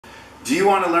Do you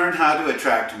want to learn how to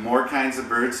attract more kinds of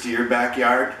birds to your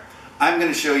backyard? I'm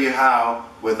going to show you how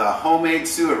with a homemade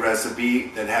suet recipe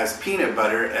that has peanut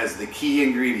butter as the key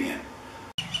ingredient.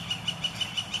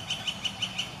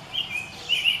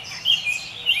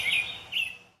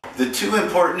 The two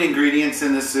important ingredients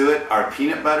in the suet are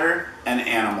peanut butter and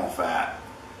animal fat.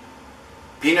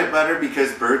 Peanut butter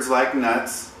because birds like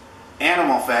nuts,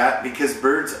 animal fat because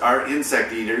birds are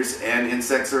insect eaters and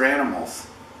insects are animals.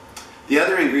 The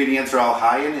other ingredients are all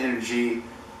high in energy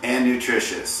and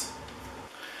nutritious.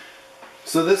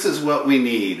 So this is what we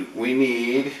need. We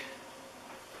need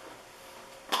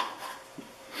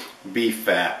beef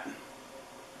fat.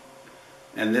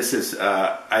 And this is,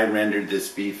 I rendered this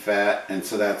beef fat, and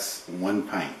so that's 1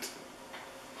 pint.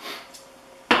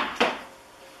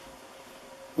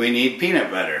 We need peanut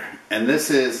butter, and this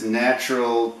is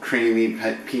natural creamy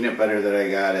peanut butter that I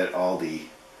got at Aldi.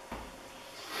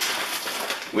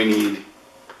 We need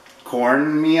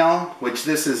cornmeal, which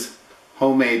this is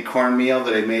homemade cornmeal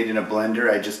that I made in a blender.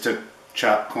 I just took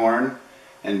chopped corn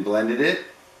and blended it.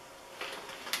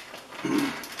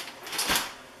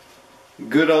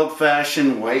 Good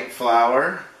old-fashioned white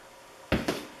flour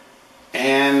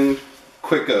and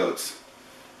quick oats.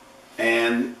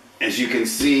 And as you can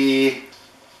see,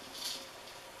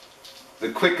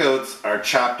 the quick oats are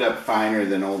chopped up finer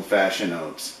than old-fashioned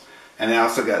oats. And I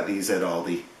also got these at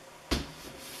Aldi.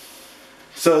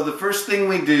 So the first thing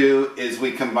we do is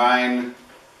we combine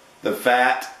the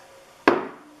fat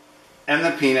and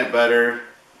the peanut butter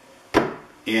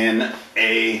in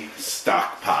a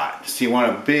stock pot. So you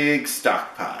want a big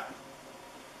stock pot.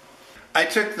 I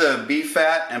took the beef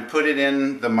fat and put it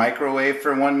in the microwave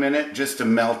for 1 minute just to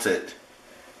melt it.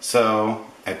 So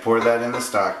I pour that in the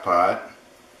stock pot.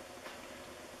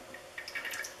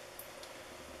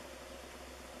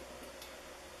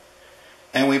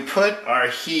 And we put our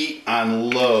heat on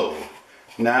low.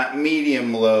 Not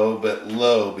medium low, but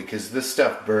low, because this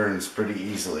stuff burns pretty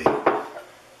easily.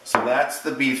 So that's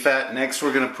the beef fat. Next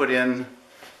we're going to put in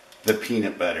the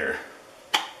peanut butter.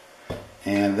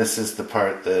 And this is the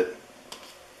part that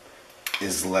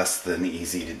is less than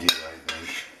easy to do, I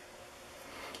think.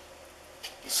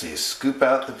 So you scoop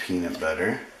out the peanut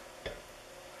butter.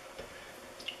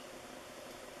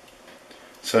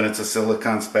 So it's a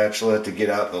silicone spatula to get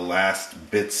out the last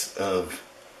bits of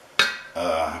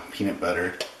peanut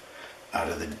butter out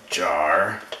of the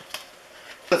jar.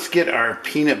 Let's get our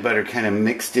peanut butter kind of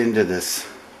mixed into this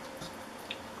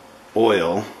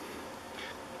oil.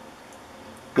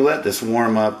 We'll let this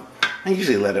warm up. I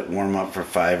usually let it warm up for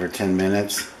 5 or 10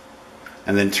 minutes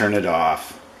and then turn it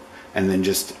off and then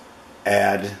just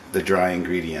add the dry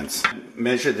ingredients.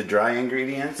 Measure the dry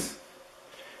ingredients.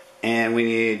 And we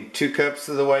need 2 cups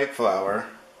of the white flour.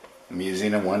 I'm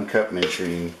using a 1 cup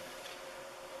measuring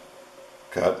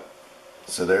cup.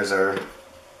 So there's our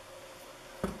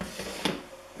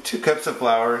 2 cups of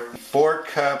flour, 4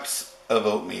 cups of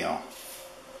oatmeal,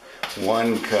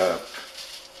 1 cup,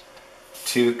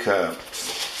 2 cups,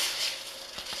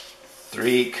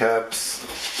 3 cups,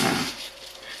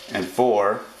 and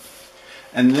 4.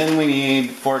 And then we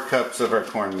need 4 cups of our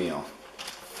cornmeal.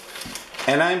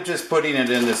 And I'm just putting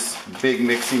it in this big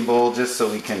mixing bowl just so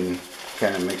we can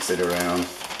kind of mix it around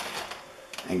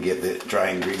and get the dry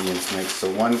ingredients mixed.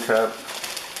 So 1 cup,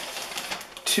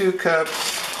 2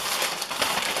 cups,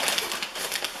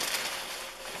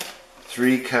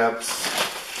 3 cups,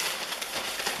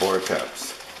 4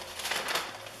 cups.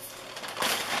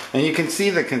 And you can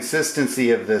see the consistency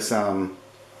of this, I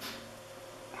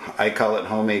call it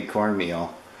homemade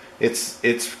cornmeal.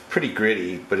 It's pretty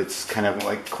gritty, but it's kind of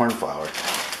like corn flour.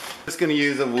 I'm just going to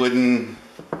use a wooden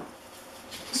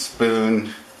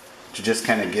spoon to just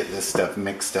kind of get this stuff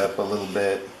mixed up a little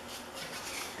bit.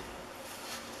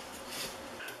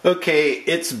 Okay,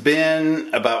 it's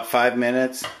been about 5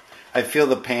 minutes. I feel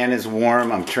the pan is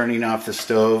warm. I'm turning off the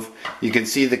stove. You can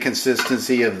see the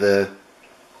consistency of the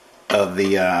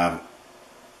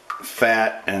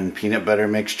fat and peanut butter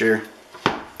mixture.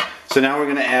 So now we're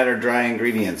going to add our dry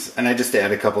ingredients, and I just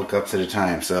add a couple cups at a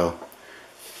time. So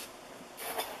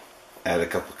add a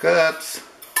couple cups,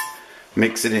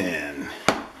 mix it in.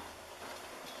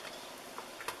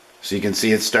 So you can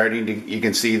see it's starting to, you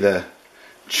can see the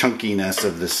chunkiness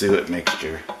of the suet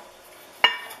mixture.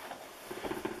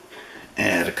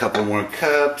 Add a couple more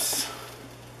cups,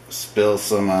 spill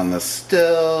some on the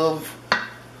stove.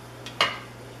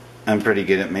 I'm pretty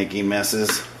good at making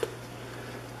messes.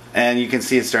 And you can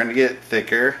see it's starting to get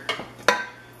thicker.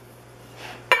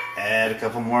 Add a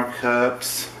couple more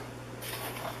cups.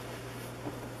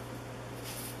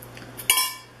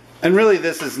 And really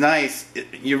this is nice.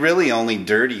 You really only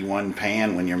dirty 1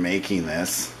 pan when you're making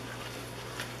this.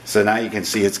 So now you can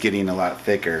see it's getting a lot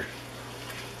thicker.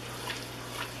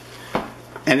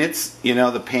 And it's, you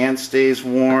know, the pan stays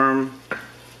warm.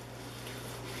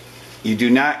 You do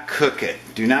not cook it.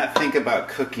 Do not think about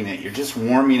cooking it. You're just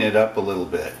warming it up a little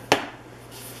bit.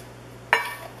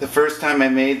 The first time I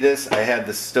made this, I had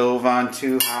the stove on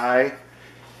too high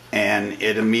and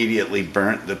it immediately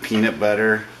burnt the peanut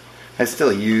butter. I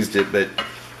still used it, but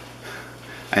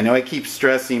I know I keep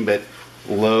stressing, but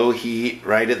low heat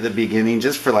right at the beginning,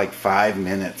 just for like 5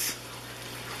 minutes.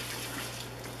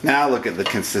 Now look at the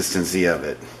consistency of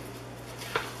it.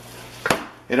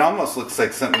 It almost looks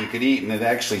like something you could eat, and it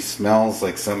actually smells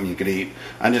like something you could eat.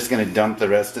 I'm just going to dump the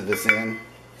rest of this in.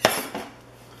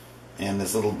 And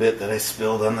this little bit that I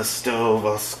spilled on the stove,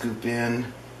 I'll scoop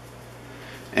in.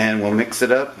 And we'll mix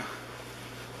it up.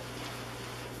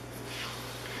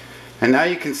 And now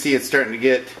you can see it's starting to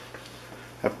get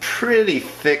a pretty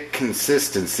thick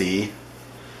consistency.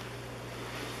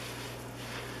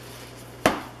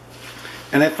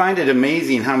 And I find it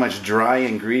amazing how much dry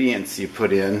ingredients you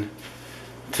put in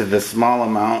to the small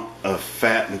amount of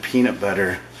fat and peanut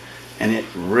butter, and it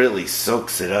really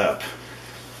soaks it up.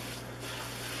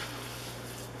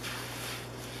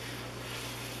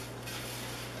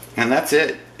 And that's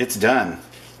it. It's done.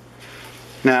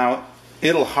 Now,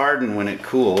 it'll harden when it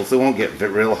cools. It won't get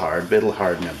real hard, but it'll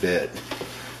harden a bit.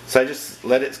 So I just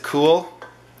let it cool.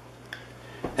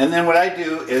 And then what I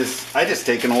do is I just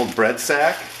take an old bread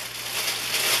sack,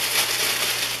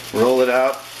 roll it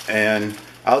out, and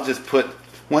I'll just put,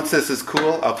 once this is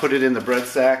cool, I'll put it in the bread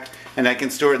sack, and I can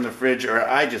store it in the fridge, or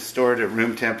I just store it at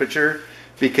room temperature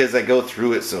because I go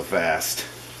through it so fast,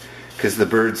 because the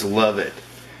birds love it.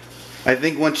 I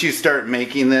think once you start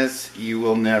making this, you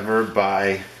will never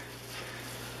buy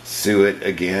suet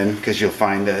again, because you'll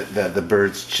find that the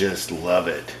birds just love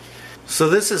it. So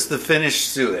this is the finished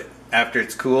suet after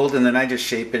it's cooled, and then I just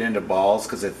shape it into balls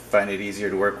because I find it easier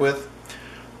to work with.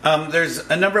 There's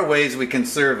a number of ways we can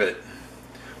serve it.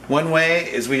 One way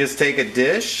is we just take a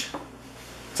dish,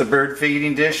 it's a bird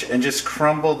feeding dish, and just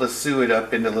crumble the suet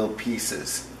up into little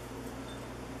pieces.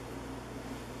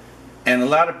 And a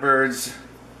lot of birds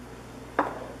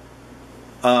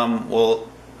will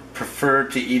prefer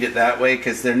to eat it that way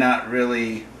because they're not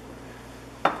really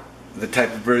the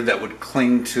type of bird that would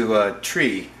cling to a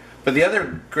tree. But the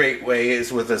other great way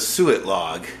is with a suet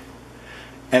log.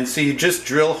 And so you just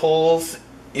drill holes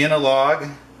in a log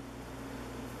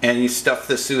and you stuff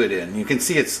the suet in. You can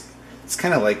see it's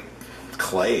kind of like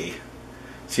clay.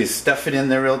 So you stuff it in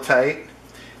there real tight,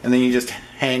 and then you just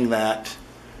hang that.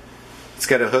 It's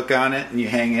got a hook on it, and you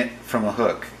hang it from a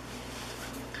hook.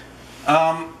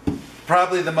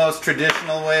 Probably the most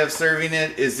traditional way of serving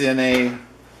it is in a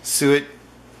suet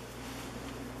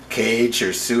cage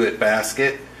or suet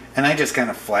basket, and I just kind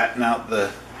of flatten out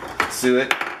the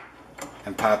suet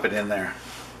and pop it in there.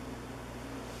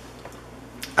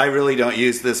 I really don't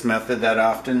use this method that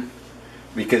often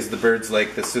because the birds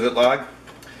like the suet log.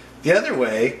 The other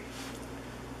way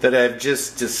that I've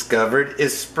just discovered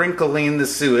is sprinkling the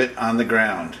suet on the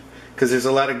ground, because there's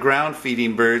a lot of ground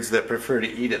feeding birds that prefer to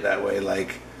eat it that way.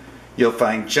 Like you'll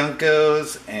find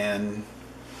juncos and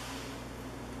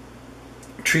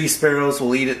tree sparrows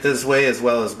will eat it this way, as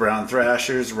well as brown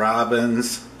thrashers,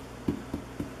 robins.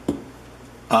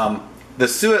 The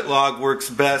suet log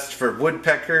works best for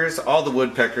woodpeckers. All the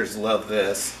woodpeckers love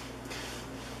this.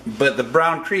 But the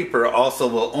brown creeper also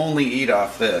will only eat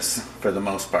off this for the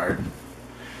most part.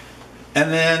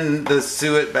 And then the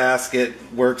suet basket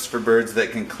works for birds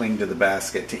that can cling to the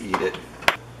basket to eat it.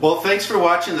 Well, thanks for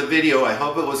watching the video. I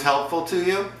hope it was helpful to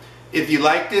you. If you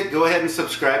liked it, go ahead and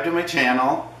subscribe to my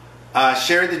channel.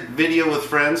 Share the video with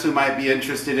friends who might be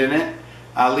interested in it.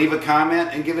 Leave a comment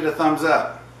and give it a thumbs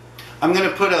up. I'm going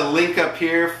to put a link up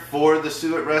here for the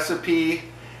suet recipe,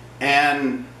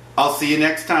 and I'll see you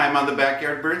next time on the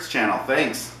Backyard Birds channel.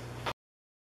 Thanks.